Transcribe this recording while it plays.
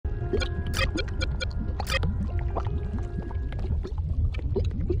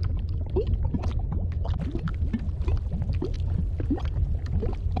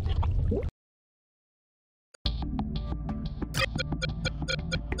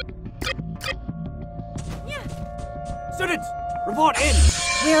Students, report in!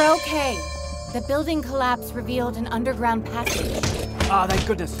 We're okay. The building collapse revealed an underground passage. Ah, thank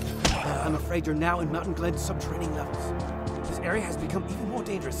goodness. I'm afraid you're now in Mountain Glen's subterranean levels. This area has become even more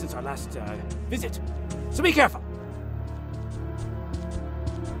dangerous since our last, visit. So be careful!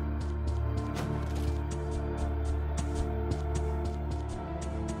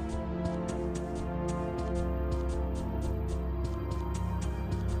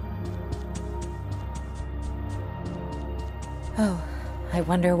 Oh, I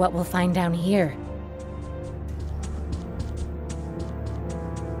wonder what we'll find down here.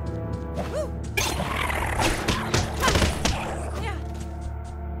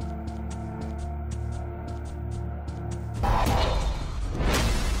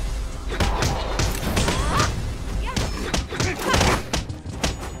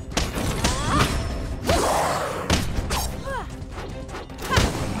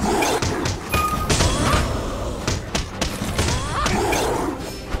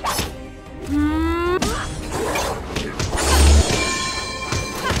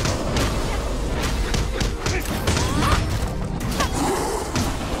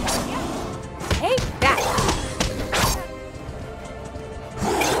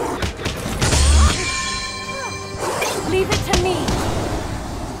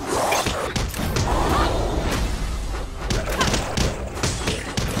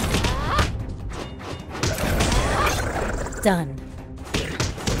 Done.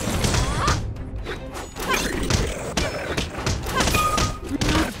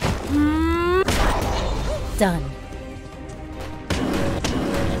 Done.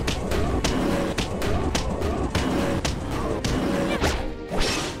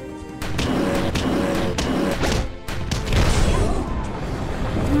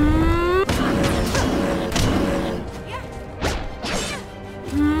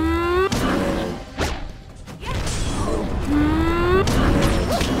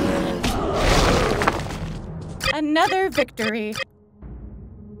 Another victory.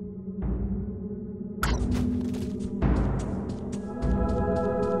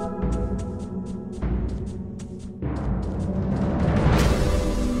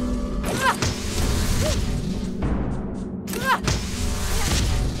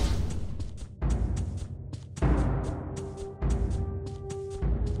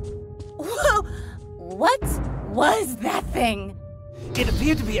 Whoa! What was that thing? It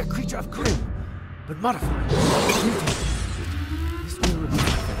appeared to be a creature of Grimm, but modified. This will remain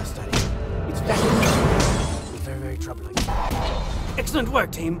for study. It's very, very troubling. Excellent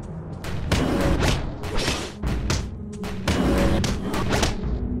work, team.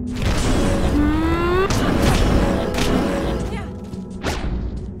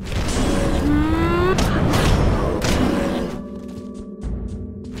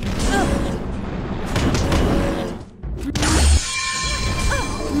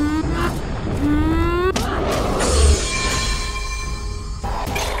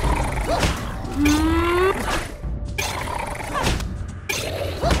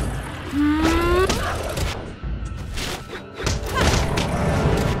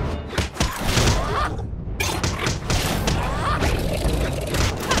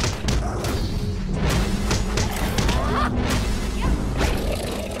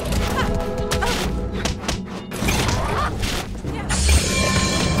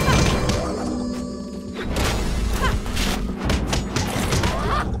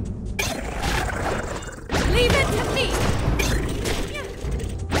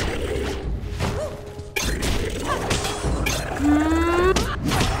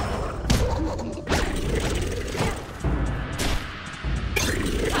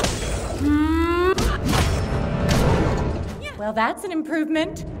 Well, that's an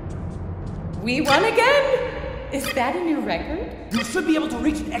improvement. We won again! Is that a new record? You should be able to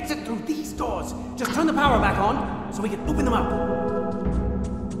reach an exit through these doors. Just turn the power back on so we can open them up.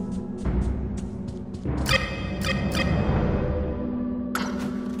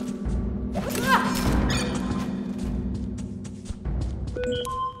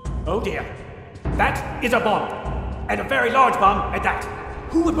 Oh dear. That is a bomb. And a very large bomb at that.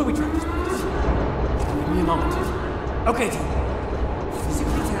 Who would booby trap this place? Give me a moment. Okay, team.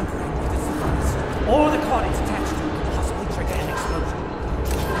 Physically tampering with its device, or the card it's attached to could possibly trigger an explosion.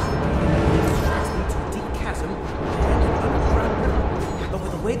 This tracks me to a deep chasm and an underground river. But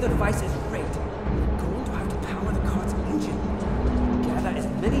with the way the device is rigged, we're going to have to power the card's engine. Gather as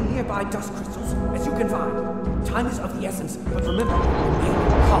many near nearby dust crystals as you can find. Time is of the essence, but remember, remain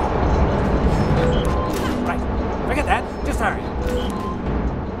calm. Right, forget that. Just hurry.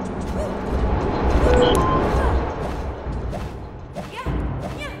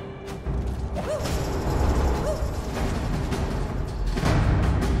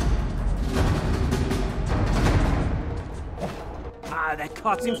 That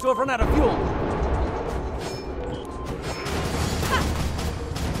cart seems to have run out of fuel.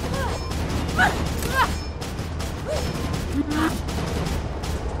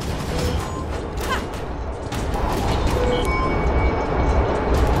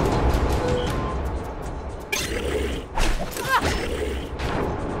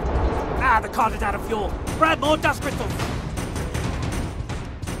 The cart is out of fuel. Grab more dust crystals.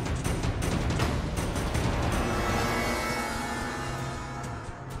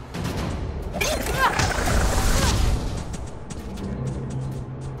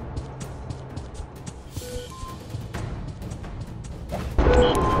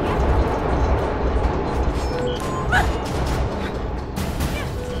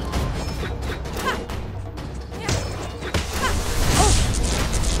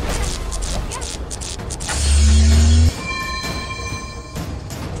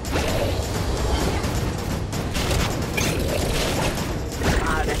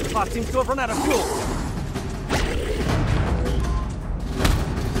 Seems to have run out of fuel.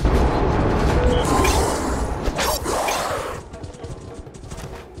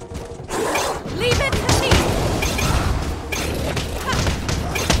 Leave it to me.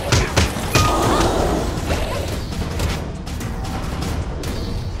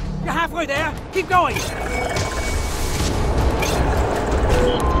 You're halfway there. Keep going.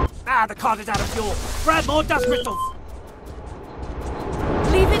 The cart is out of fuel. Grab more dust crystals.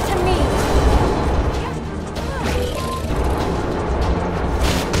 Leave it to me.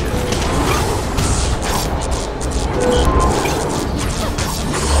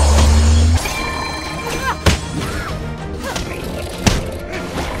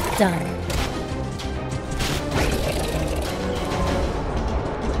 Done.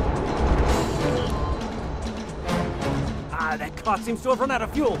 That cart seems to have run out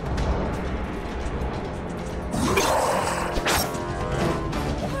of fuel.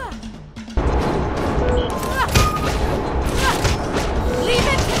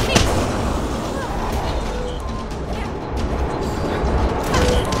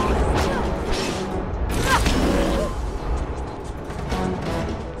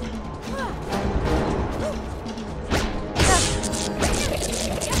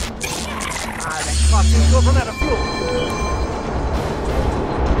 Seems to have run out of fuel.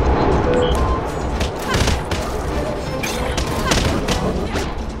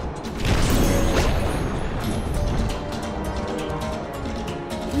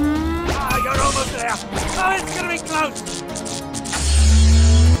 You're almost there. Oh, it's gonna be close.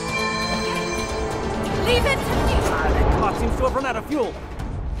 Leave it to me. That cart seems to have run out of fuel.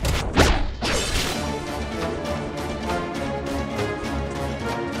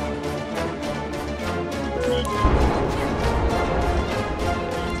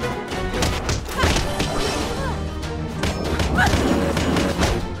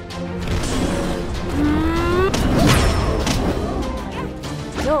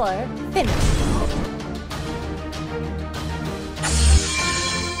 You're finished.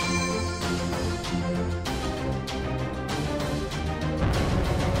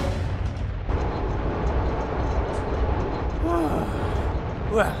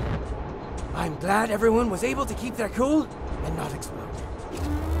 Well, I'm glad everyone was able to keep their cool and not explode.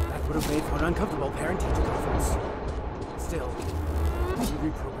 That would have made for an uncomfortable parent-teacher conference. Still, we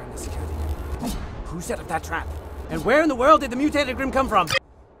reprogrammed the security. Who set up that trap? And where in the world did the mutated Grimm come from?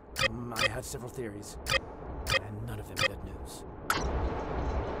 I have several theories, and none of them led